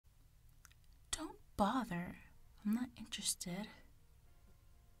bother. I'm not interested.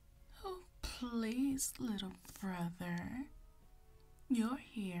 Oh, please, little brother. You're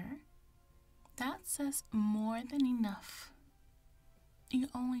here. That says more than enough. You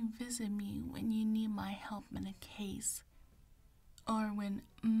only visit me when you need my help in a case, or when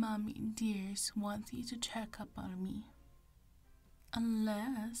Mommy Dears wants you to check up on me.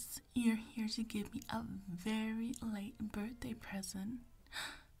 Unless you're here to give me a very late birthday present.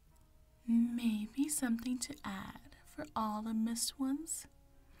 Maybe something to add for all the missed ones?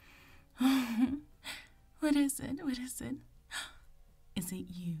 What is it? What is it? Is it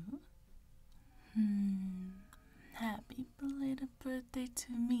you? Happy belated birthday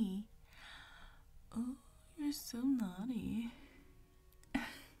to me. Oh, you're so naughty.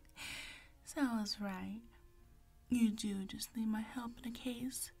 So I was right. You do just need my help in a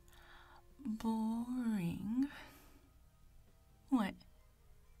case. Boring. What?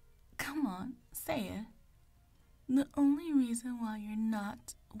 Come on, say it. The only reason why you're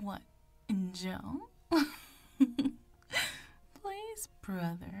not, what, in jail? Please,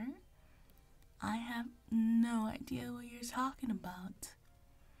 brother. I have no idea what you're talking about.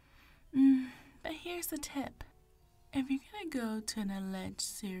 But here's the tip. If you're gonna go to an alleged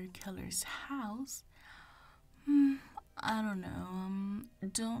serial killer's house, I don't know,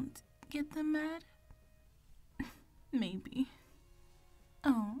 don't get them mad? Maybe.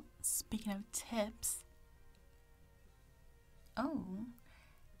 Oh, speaking of tips. Oh,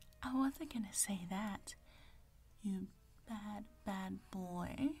 I wasn't gonna say that. You bad, bad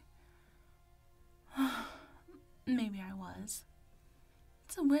boy. Maybe I was.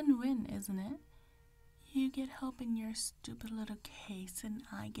 It's a win-win, isn't it? You get help in your stupid little case, and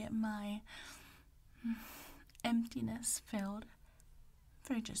I get my emptiness filled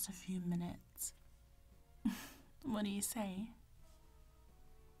for just a few minutes. What do you say?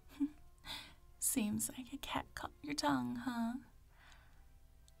 Seems like a cat caught your tongue, huh?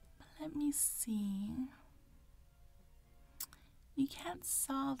 But let me see. You can't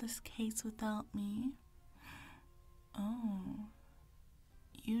solve this case without me. Oh,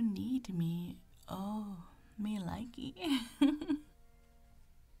 you need me. Oh, me likey.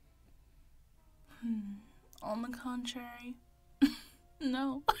 On the contrary,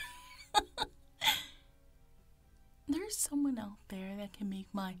 no. There's someone out there that can make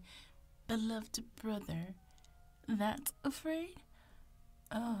my beloved brother that afraid.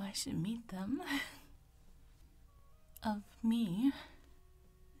 Oh, I should meet them. Of me.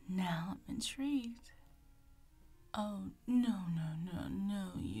 Now I'm intrigued. Oh, no,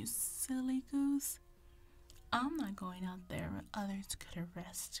 you silly goose. I'm not going out there where others could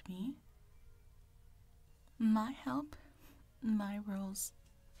arrest me. My help, my rules.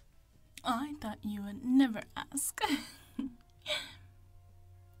 I thought you would never ask.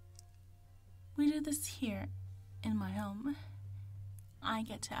 We do this here, in my home. I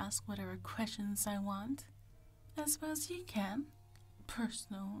get to ask whatever questions I want, as well as you can,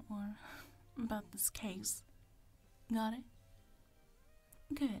 personal or about this case. Got it?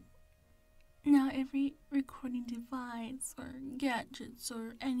 Good. Now every recording device or gadgets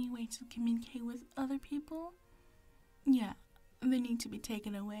or any way to communicate with other people, yeah, they need to be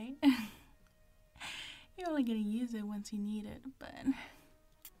taken away. You're only gonna use it once you need it, but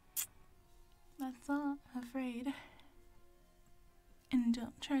that's all, I'm afraid. And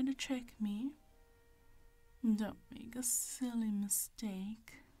don't try to trick me. Don't make a silly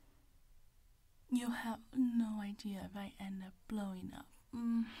mistake. You'll have no idea if I end up blowing up.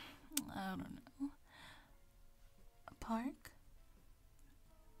 I don't know. A park?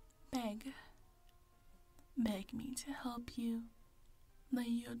 Beg me to help you. That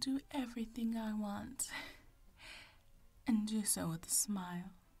you'll do everything I want. And do so with a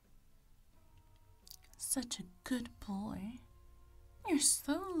smile. Such a good boy. You're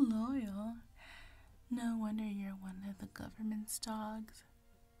so loyal. No wonder you're one of the government's dogs.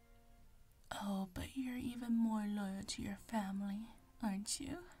 Oh, but you're even more loyal to your family, aren't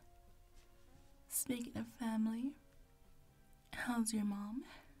you? Speaking of family, how's your mom?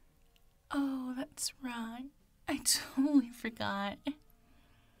 Oh, that's right. I totally forgot.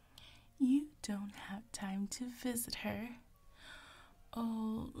 You don't have time to visit her.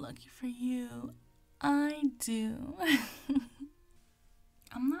 Oh, lucky for you, I do.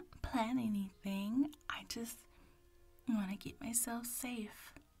 I'm not planning anything. I just want to keep myself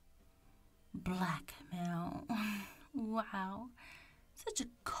safe. Blackmail. Wow. Such a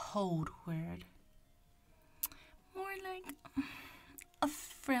cold word. More like a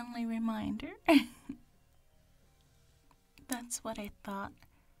friendly reminder. That's what I thought.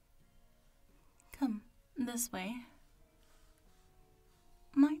 Come this way.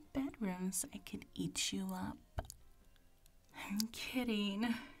 My bedroom arms, I could eat you up. I'm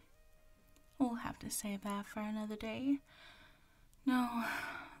kidding. We'll have to save that for another day. No,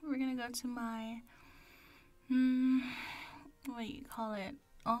 we're gonna go to my, what do you call it,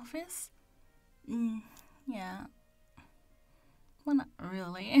 office? Yeah. Well, not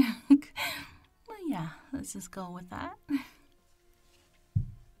really. But yeah, let's just go with that.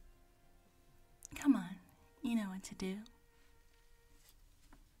 Come on, you know what to do.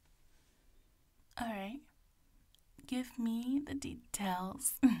 Alright, give me the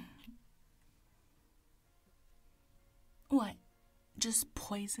details. What? Just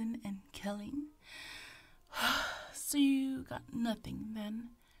poison and killing? So you got nothing then?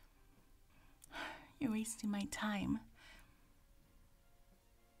 You're wasting my time.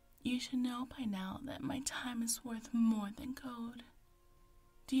 You should know by now that my time is worth more than gold.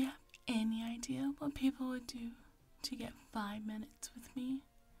 Do you have any idea what people would do to get 5 minutes with me?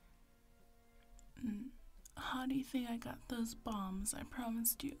 How do you think I got those bombs I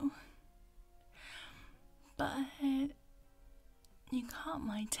promised you? But you caught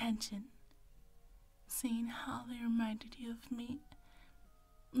my attention, seeing how they reminded you of me.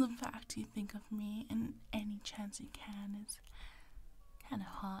 The fact you think of me in any chance you can is kind of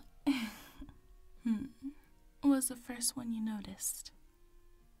hot. What was the first one you noticed?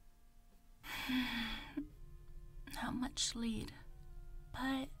 Not much lead,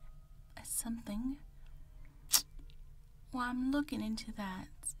 but something. While I'm looking into that,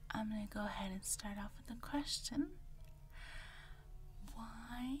 I'm gonna go ahead and start off with a question.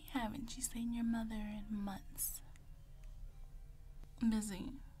 Why haven't you seen your mother in months?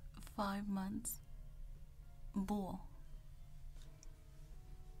 Busy. 5 months. Bull.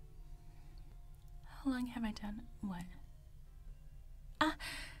 How long have I done what?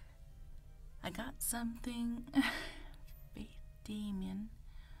 I got something. Faith Damien.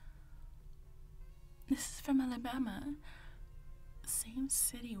 This is from Alabama. Same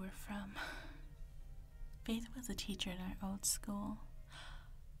city we're from. Faith was a teacher at our old school.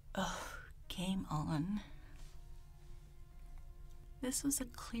 Oh, game on. This was a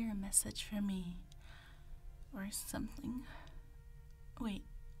clear message for me. Or something. Wait,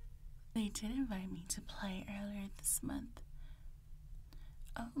 they did invite me to play earlier this month.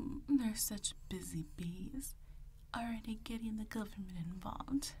 They're such busy bees. Already getting the government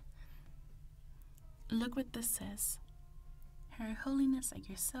involved. Look what this says. Her holiness like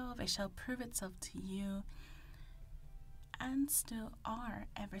yourself, it shall prove itself to you, and still are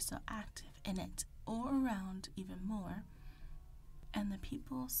ever so active in it, or around even more, and the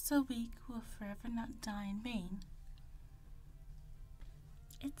people so weak will forever not die in vain.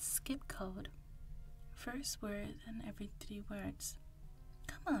 It's skip code. First word and every 3 words.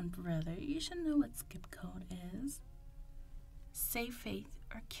 Come on, brother, you should know what skip code is. Say Faith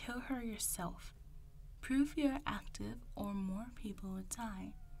or kill her yourself. Prove you're active or more people would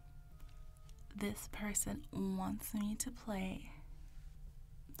die. This person wants me to play.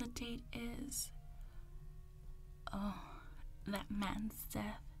 The date is... oh, that man's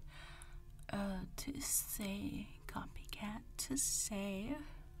death. To say, copycat, to say...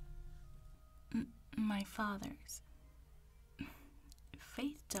 my father's.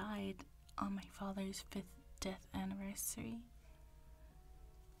 Faith died on my father's 5th death anniversary.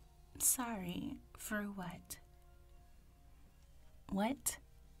 Sorry, for what? What?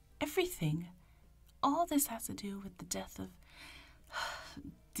 Everything. All this has to do with the death of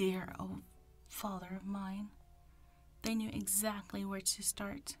dear old father of mine. They knew exactly where to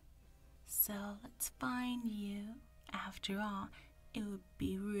start. So let's find you. After all, it would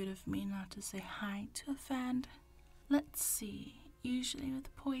be rude of me not to say hi to a friend. Let's see. Usually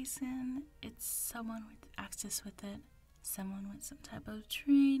with poison, it's someone with access with it. Someone with some type of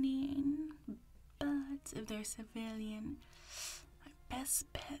training. But if they're civilian, my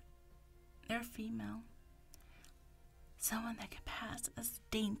best bet, they're female. Someone that could pass as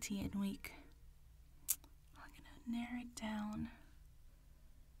dainty and weak. I'm gonna narrow it down.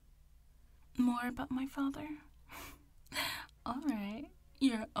 More about my father? Alright,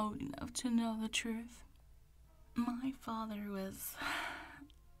 you're old enough to know the truth. My father was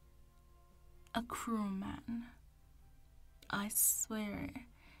a cruel man. I swear,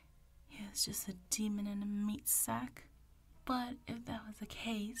 he was just a demon in a meat sack. But if that was the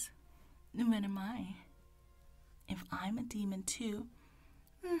case, what am I? If I'm a demon too,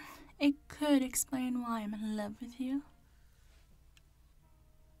 it could explain why I'm in love with you.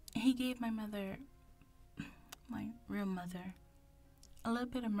 He gave my mother, my real mother, a little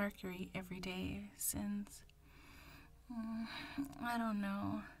bit of mercury every day since, I don't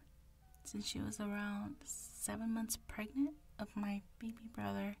know, since she was around 7 months pregnant of my baby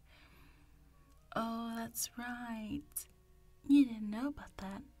brother. Oh, that's right. You didn't know about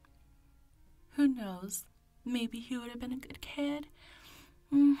that. Who knows? Maybe he would have been a good kid.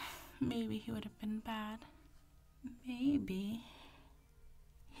 Maybe he would have been bad. Maybe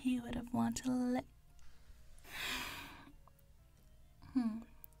he would have wanted to let.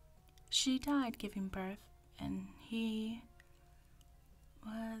 She died giving birth, and he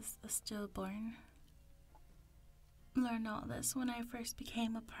was a stillborn. Learned all this when I first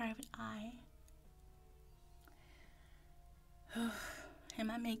became a private eye. Am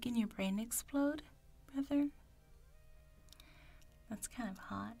I making your brain explode, brother? That's kind of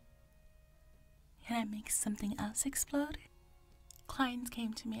hot. Can I make something else explode? Clients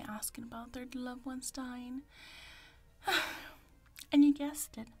came to me asking about their loved ones dying. And you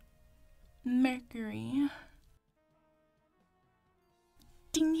guessed it. Mercury.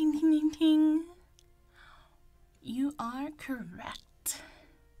 Ding, ding, ding, ding, ding. You are correct.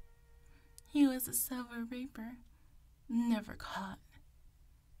 He was a Silver Reaper. Never caught.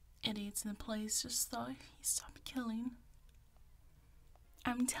 Idiots in the place just thought he stopped killing.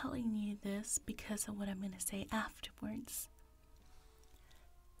 I'm telling you this because of what I'm going to say afterwards.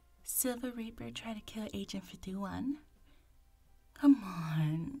 Silver Reaper tried to kill Agent 51. Come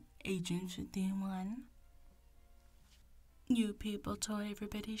on, Agent 51. You people told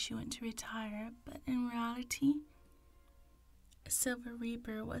everybody she went to retire, but in reality, Silver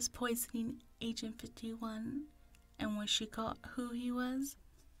Reaper was poisoning Agent 51, and when she caught who he was,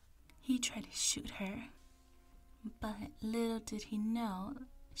 he tried to shoot her. But little did he know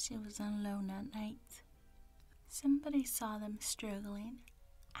she was alone at night. Somebody saw them struggling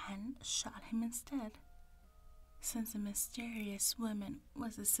and shot him instead. Since the mysterious woman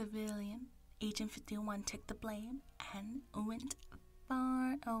was a civilian, Agent 51 took the blame and went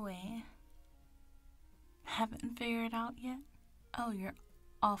far away. Haven't figured out yet? Oh, you're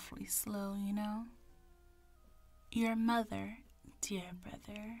awfully slow, you know. Your mother, dear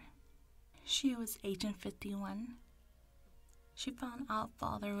brother, she was Agent 51. She found out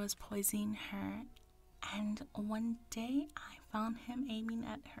father was poisoning her, and one day I found him aiming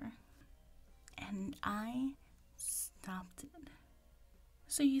at her, and I stopped it.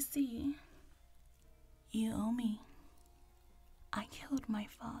 So you see, you owe me. I killed my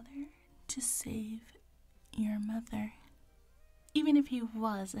father to save your mother. Even if he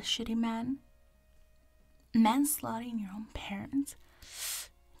was a shitty man, manslaughtering your own parents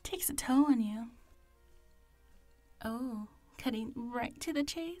takes a toll on you. Oh, cutting right to the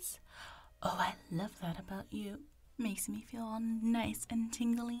chase? Oh, I love that about you. Makes me feel all nice and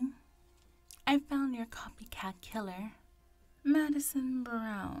tingling. I found your copycat killer, Madison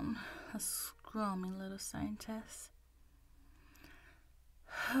Brown, a scrawny little scientist.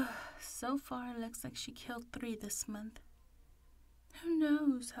 So far, it looks like she killed 3 this month. Who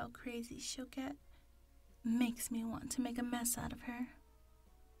knows how crazy she'll get? Makes me want to make a mess out of her.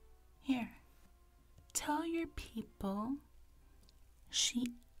 Here, tell your people she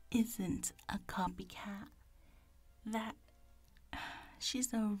isn't a copycat. That she's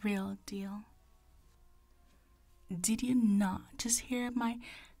the real deal. Did you not just hear my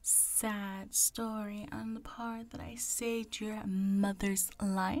sad story on the part that I saved your mother's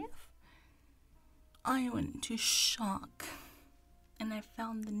life? I went into shock, and I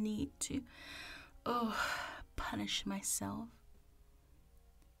found the need to, punish myself.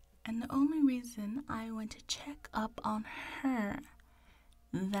 And the only reason I went to check up on her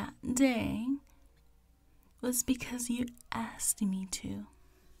that day was because you asked me to.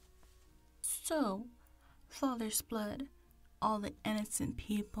 So, father's blood, all the innocent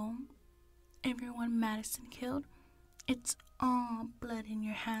people, everyone Madison killed, it's all blood in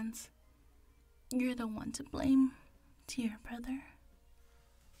your hands. You're the one to blame, dear brother.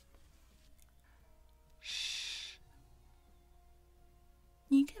 Shh.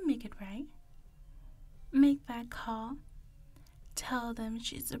 You can make it right. Make that call. Tell them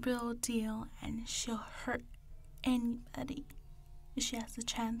she's the real deal and she'll hurt anybody if she has the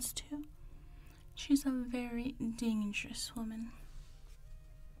chance to. She's a very dangerous woman.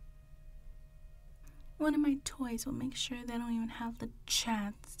 One of my toys will make sure they don't even have the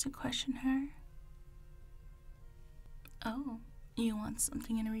chance to question her. Oh, you want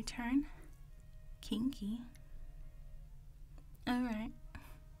something in return? Kinky. Alright.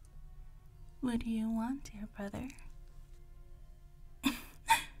 What do you want, dear brother?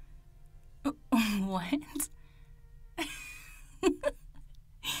 What?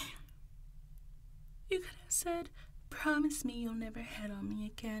 You could have said, promise me you'll never hit on me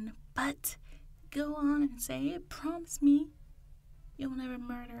again, but go on and say it, promise me you'll never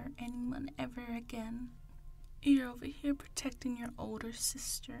murder anyone ever again. You're over here protecting your older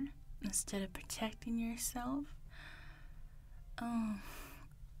sister. instead of protecting yourself. Oh,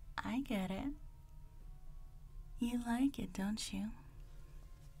 I get it. You like it, don't you?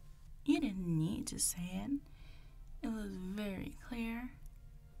 You didn't need to say it. It was very clear.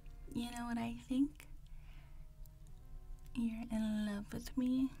 You know what I think? You're in love with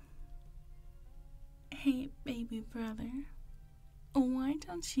me. Hey, baby brother, why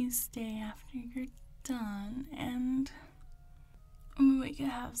don't you stay after you're done and we could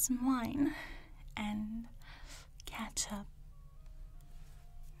have some wine and catch up?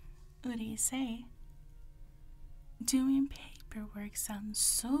 What do you say? Doing paperwork sounds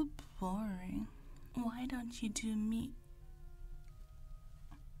so boring. Why don't you do me?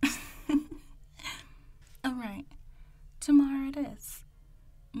 Alright, tomorrow it is.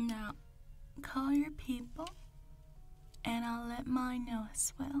 Now, call your people, and I'll let mine know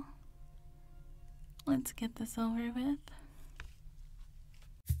as well. Let's get this over with.